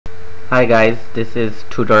Hi guys, this is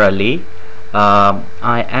Tutor Ali.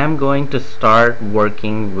 I am going to start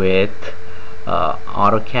working with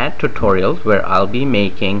AutoCAD tutorials where I'll be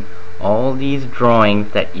making all these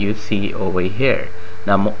drawings that you see over here.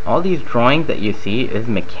 Now all these drawings that you see is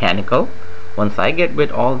mechanical. Once I get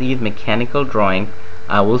with all these mechanical drawings,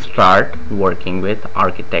 I will start working with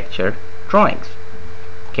architecture drawings.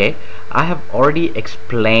 Okay, I have already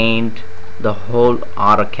explained the whole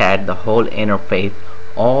AutoCAD, the whole interface,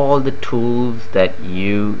 all the tools that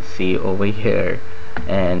you see over here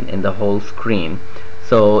and in the whole screen.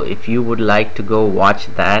 So if you would like to go watch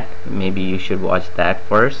that, maybe you should watch that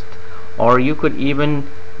first, or you could even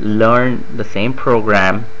learn the same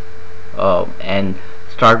program and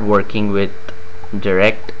start working with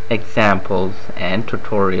direct examples and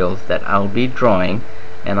tutorials that I'll be drawing,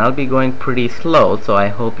 and I'll be going pretty slow, so I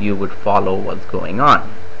hope you would follow what's going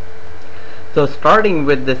on. So starting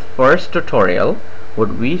with this first tutorial,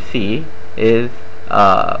 what we see is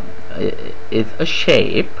a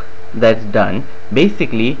shape that's done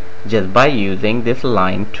basically just by using this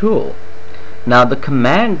line tool. Now the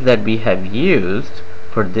commands that we have used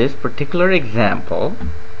for this particular example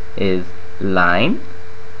is line,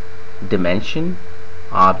 dimension,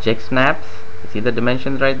 object snaps. You see the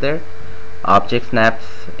dimensions right there? Object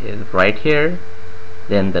snaps is right here.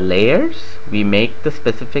 Then the layers, we make the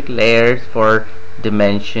specific layers for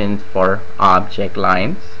dimensions for object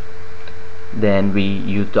lines. Then we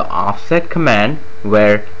use the offset command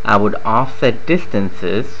where I would offset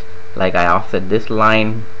distances, like I offset this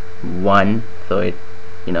line 1, so it's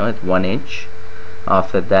 1 inch.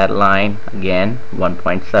 Offset that line again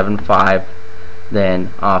 1.75.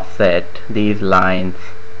 then offset these lines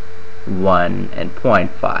 1 and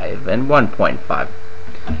 0.5 and 1.5.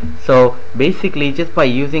 So basically just by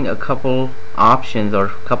using a couple options or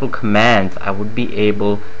a couple commands, I would be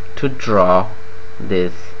able to draw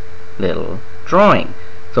this little drawing.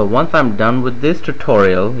 So once I'm done with this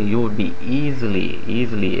tutorial, you would be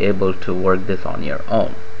easily able to work this on your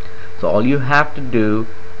own. So all you have to do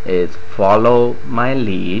is follow my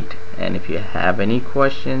lead, and if you have any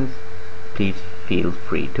questions, please feel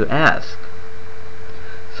free to ask.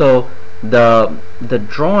 So the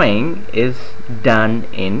drawing is done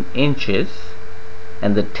in inches,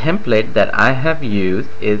 and the template that I have used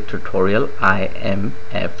is tutorial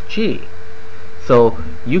IMFG. So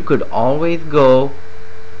you could always go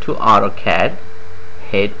to AutoCAD,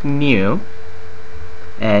 hit new,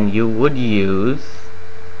 and you would use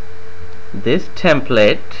this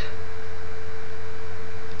template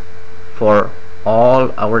for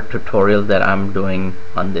all our tutorials that I'm doing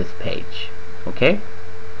on this page. Okay,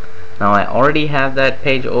 now I already have that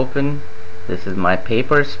page open. This is my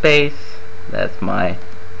paper space, that's my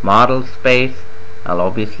model space. I'll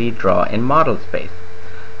obviously draw in model space.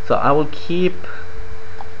 So I will keep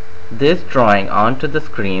this drawing onto the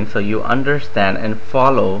screen so you understand and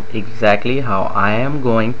follow exactly how I am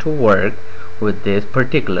going to work with this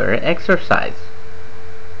particular exercise.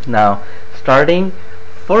 Now starting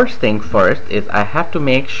first thing first is I have to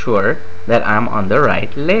make sure that I'm on the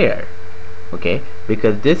right layer. Okay,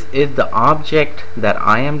 because this is the object that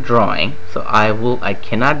I am drawing, so I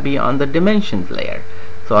cannot be on the dimensions layer.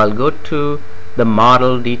 So I'll go to the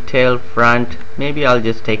model detail front, maybe I'll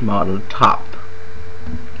just take model top.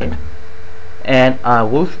 Okay, and I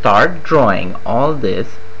will start drawing all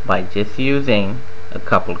this by just using a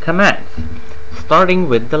couple commands, starting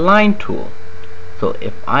with the line tool. So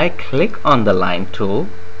if I click on the line tool,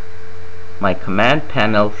 my command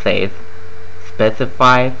panel says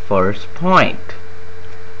specify first point,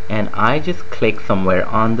 and I just click somewhere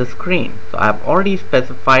on the screen. So I've already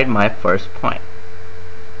specified my first point.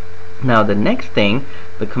 Now the next thing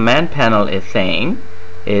the command panel is saying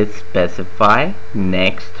is specify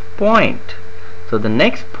next point. So the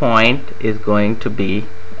next point is going to be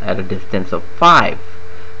at a distance of 5.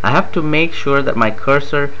 I have to make sure that my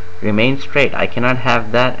cursor remains straight. I cannot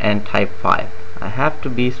have that and type 5. I have to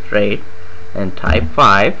be straight and type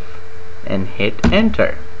 5 and hit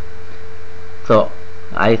enter. So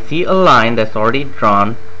I see a line that's already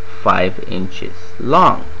drawn 5 inches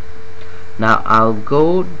long. Now I'll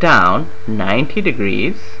go down 90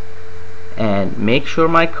 degrees and make sure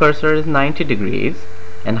my cursor is 90 degrees.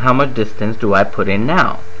 And how much distance do I put in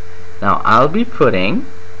now? Now I'll be putting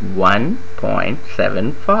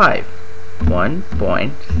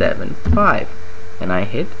 1.75, and I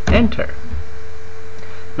hit enter.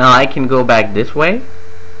 Now I can go back this way,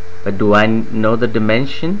 but do I know the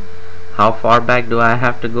dimension? How far back do I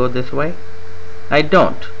have to go this way? I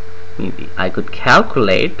don't. Maybe I could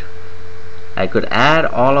calculate, I could add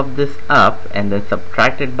all of this up and then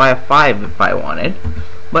subtract it by 5 if I wanted,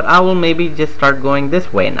 but I will maybe just start going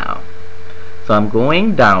this way now. So I'm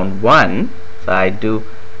going down 1, so I do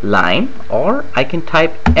line, or I can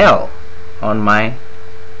type L on my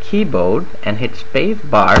keyboard and hit space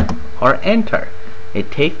bar or enter. It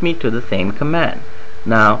takes me to the same command.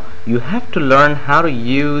 Now you have to learn how to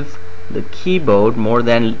use the keyboard more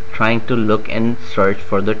than trying to look and search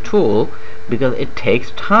for the tool, because it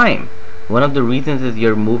takes time. One of the reasons is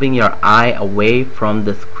you're moving your eye away from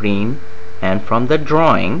the screen and from the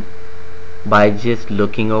drawing by just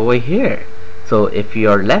looking over here. So if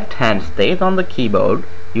your left hand stays on the keyboard,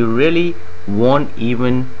 you really won't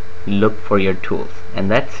even look for your tools, and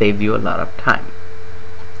that saves you a lot of time.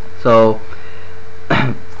 So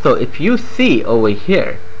so if you see over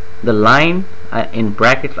here the line in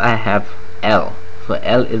brackets, I have L. So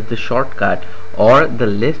L is the shortcut or the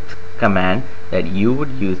list command that you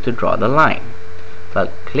would use to draw the line. So I'll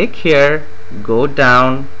click here, go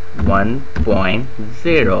down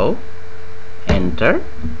 1.0, enter.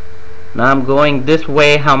 Now I'm going this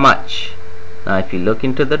way how much? Now if you look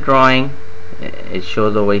into the drawing, it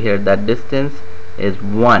shows over here that distance is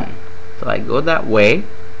 1. So I go that way,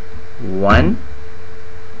 1,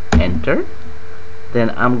 enter. Then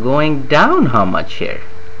I'm going down how much here?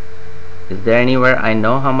 Is there anywhere I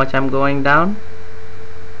know how much I'm going down?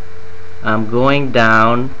 I'm going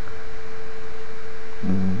down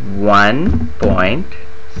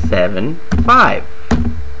 1.75.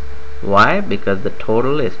 Why? Because the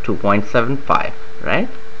total is 2.75, right?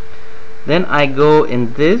 Then I go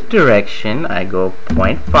in this direction, I go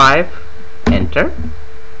 0.5, enter.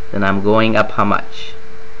 Then I'm going up how much?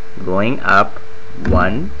 Going up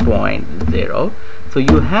 1.0. So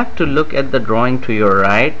you have to look at the drawing to your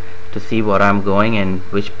right to see what I'm going and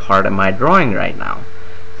which part am I drawing right now.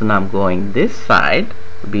 So now I'm going this side,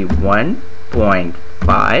 will be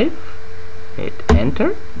 1.5, hit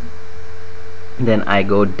enter. Then I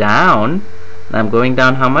go down, and I'm going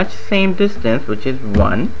down how much? Same distance, which is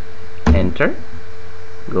 1, enter.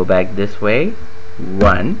 Go back this way,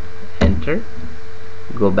 1, enter.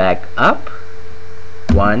 Go back up,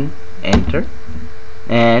 1, enter.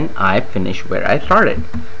 And I finish where I started.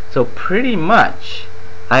 So pretty much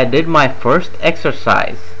I did my first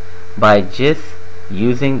exercise by just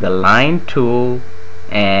using the line tool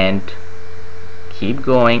and keep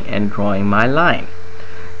going and drawing my line.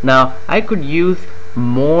 Now I could use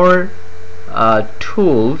more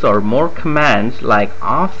tools or more commands like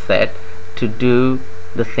offset to do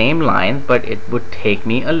the same line, but it would take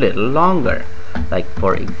me a little longer. Like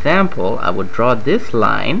for example, I would draw this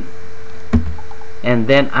line and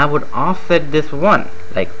then I would offset this one,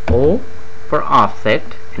 like O for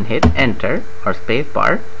offset, and hit enter or space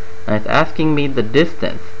bar, and it's asking me the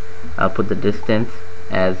distance. I'll put the distance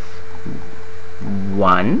as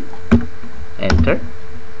 1, enter,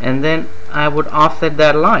 and then I would offset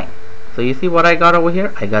that line. So you see what I got over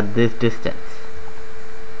here? I got this distance.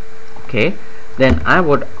 Okay, then I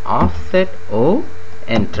would offset O,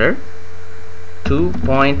 enter,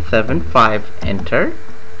 2.75, enter,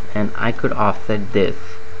 and I could offset this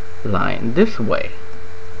line this way.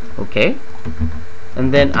 Okay,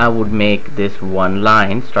 and then I would make this one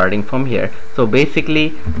line starting from here. So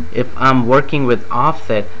basically, if I'm working with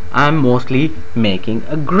offset, I'm mostly making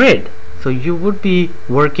a grid. So you would be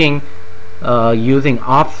working using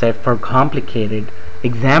offset for complicated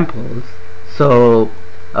examples. So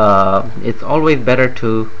it's always better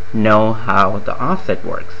to know how the offset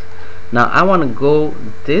works. Now I want to go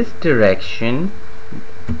this direction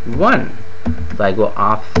 1. So I go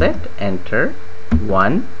offset, enter,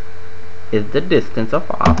 1 is the distance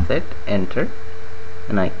of offset, enter,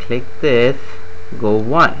 and I click this, go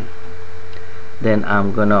 1. Then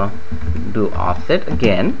I'm gonna do offset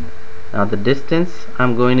again. Now the distance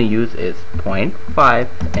I'm going to use is 0.5,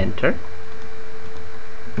 enter.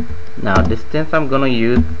 Now distance I'm gonna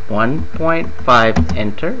use 1.5,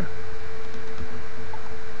 enter.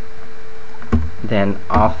 Then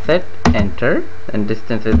offset, enter, and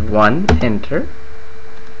distance is 1, enter.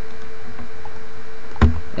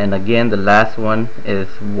 And again the last one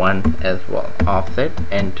is 1 as well. Offset,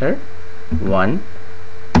 enter, 1,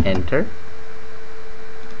 enter.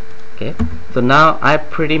 Okay, so now I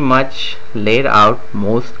pretty much laid out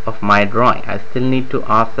most of my drawing. I still need to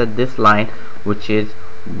offset this line, which is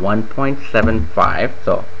 1.75.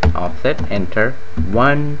 so offset, enter,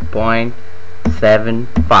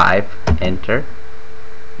 1.75, enter,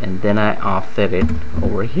 and then I offset it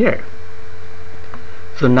over here.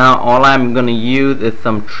 So now all I'm going to use is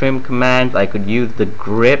some trim commands. I could use the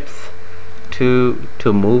grips to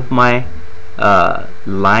move my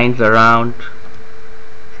lines around.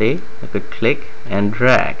 See, I could click and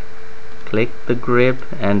drag, click the grip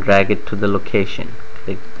and drag it to the location,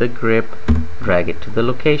 click the grip, drag it to the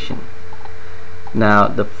location. Now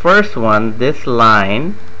the first one, this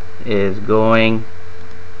line is going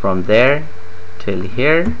from there till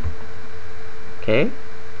here, okay,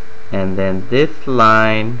 and then this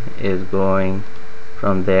line is going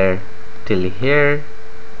from there till here,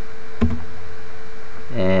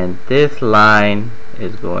 and this line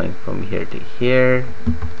is going from here to here.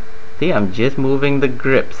 See, I'm just moving the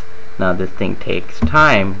grips. Now this thing takes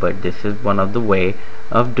time, but this is one of the way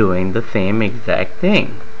of doing the same exact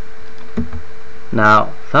thing.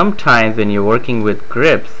 Now sometimes when you're working with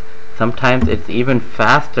grips, sometimes it's even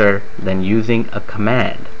faster than using a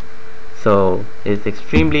command. So it's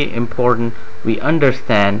extremely important we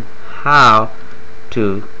understand how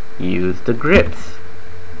to use the grips.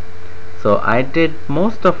 So I did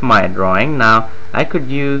most of my drawing. Now I could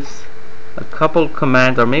use a couple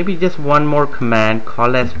commands, or maybe just one more command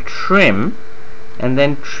called as trim, and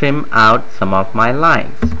then trim out some of my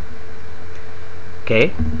lines.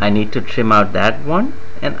 Okay, I need to trim out that one,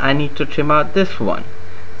 and I need to trim out this one.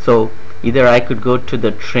 So either I could go to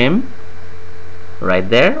the trim right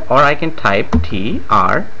there, or I can type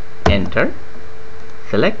TR, enter,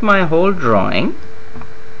 select my whole drawing,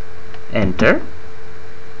 enter,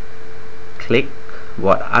 click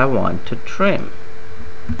what I want to trim.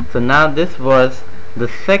 So now this was the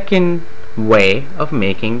second way of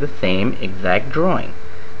making the same exact drawing,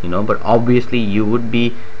 but obviously you would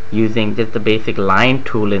be using just the basic line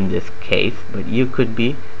tool in this case, but you could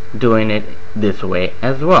be doing it this way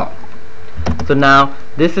as well. So now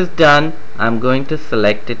this is done. I'm going to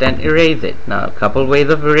select it and erase it. Now a couple ways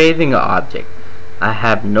of erasing an object. I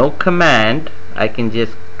have no command. I can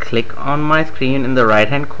just click on my screen in the right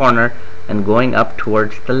hand corner and going up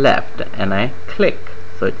towards the left, and I click,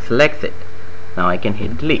 so it selects it. Now I can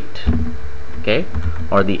hit delete. Okay,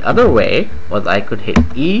 or the other way was I could hit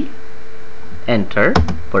E, enter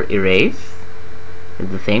for erase.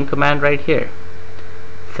 It's the same command right here.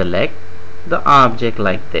 Select the object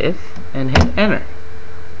like this and hit enter.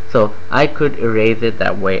 So I could erase it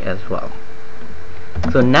that way as well.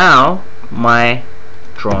 So now my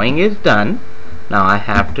drawing is done. Now I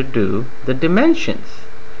have to do the dimensions.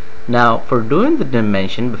 Now for doing the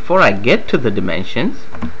dimension, before I get to the dimensions,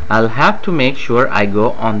 I'll have to make sure I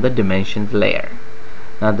go on the dimensions layer.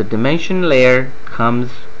 Now the dimension layer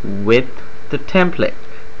comes with the template.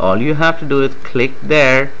 All you have to do is click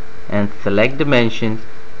there and select dimensions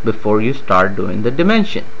before you start doing the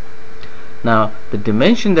dimension. Now the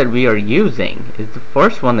dimension that we are using is the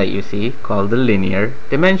first one that you see, called the linear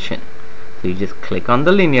dimension. So you just click on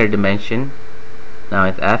the linear dimension. Now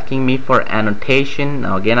it's asking me for annotation.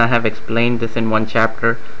 Now again, I have explained this in one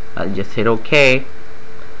chapter. I'll just hit OK.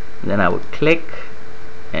 Then I would click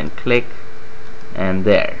and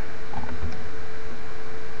there.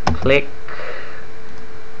 Click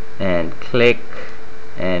and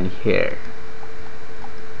here.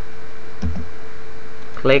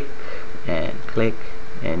 Click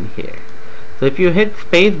and here. So if you hit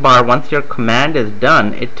spacebar once your command is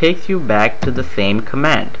done, it takes you back to the same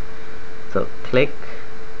command. So click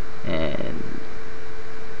and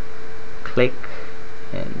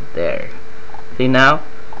there. See, now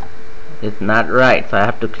it's not right, so I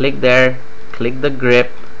have to click there, click the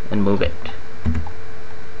grip and move it.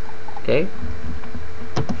 Okay,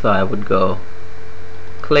 so I would go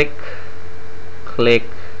click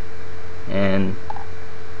and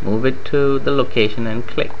move it to the location and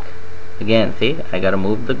click again. See, I gotta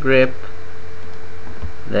move the grip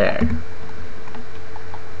there.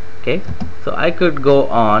 Okay, so I could go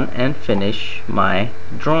on and finish my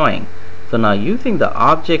drawing. So now using the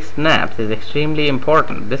object snaps is extremely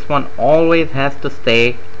important. This one always has to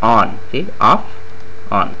stay on. See, off,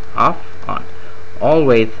 on,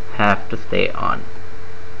 always have to stay on.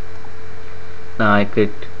 Now I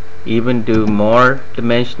could even do more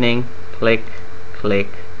dimensioning. Click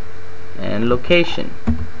and location.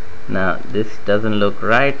 Now this doesn't look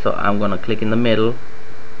right, so I'm gonna click in the middle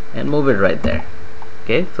and move it right there.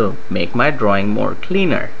 Okay, so make my drawing more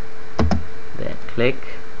cleaner. Then click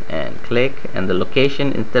and the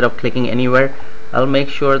location, instead of clicking anywhere, I'll make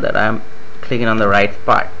sure that I'm clicking on the right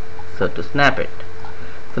spot, so to snap it.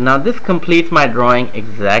 So now this completes my drawing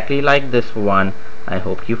exactly like this one. I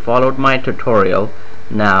hope you followed my tutorial.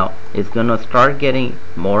 Now it's gonna start getting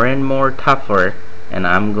more and more tougher, and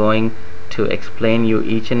I'm going to explain you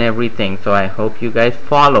each and everything, so I hope you guys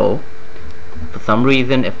follow. For some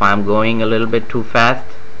reason, if I'm going a little bit too fast,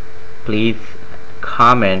 please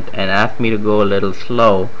comment and ask me to go a little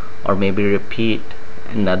slow, or maybe repeat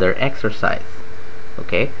another exercise.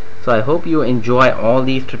 Okay, so I hope you enjoy all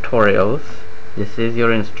these tutorials. This is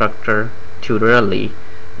your instructor, Tutor Ali,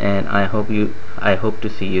 and I hope to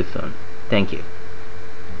see you soon. Thank you.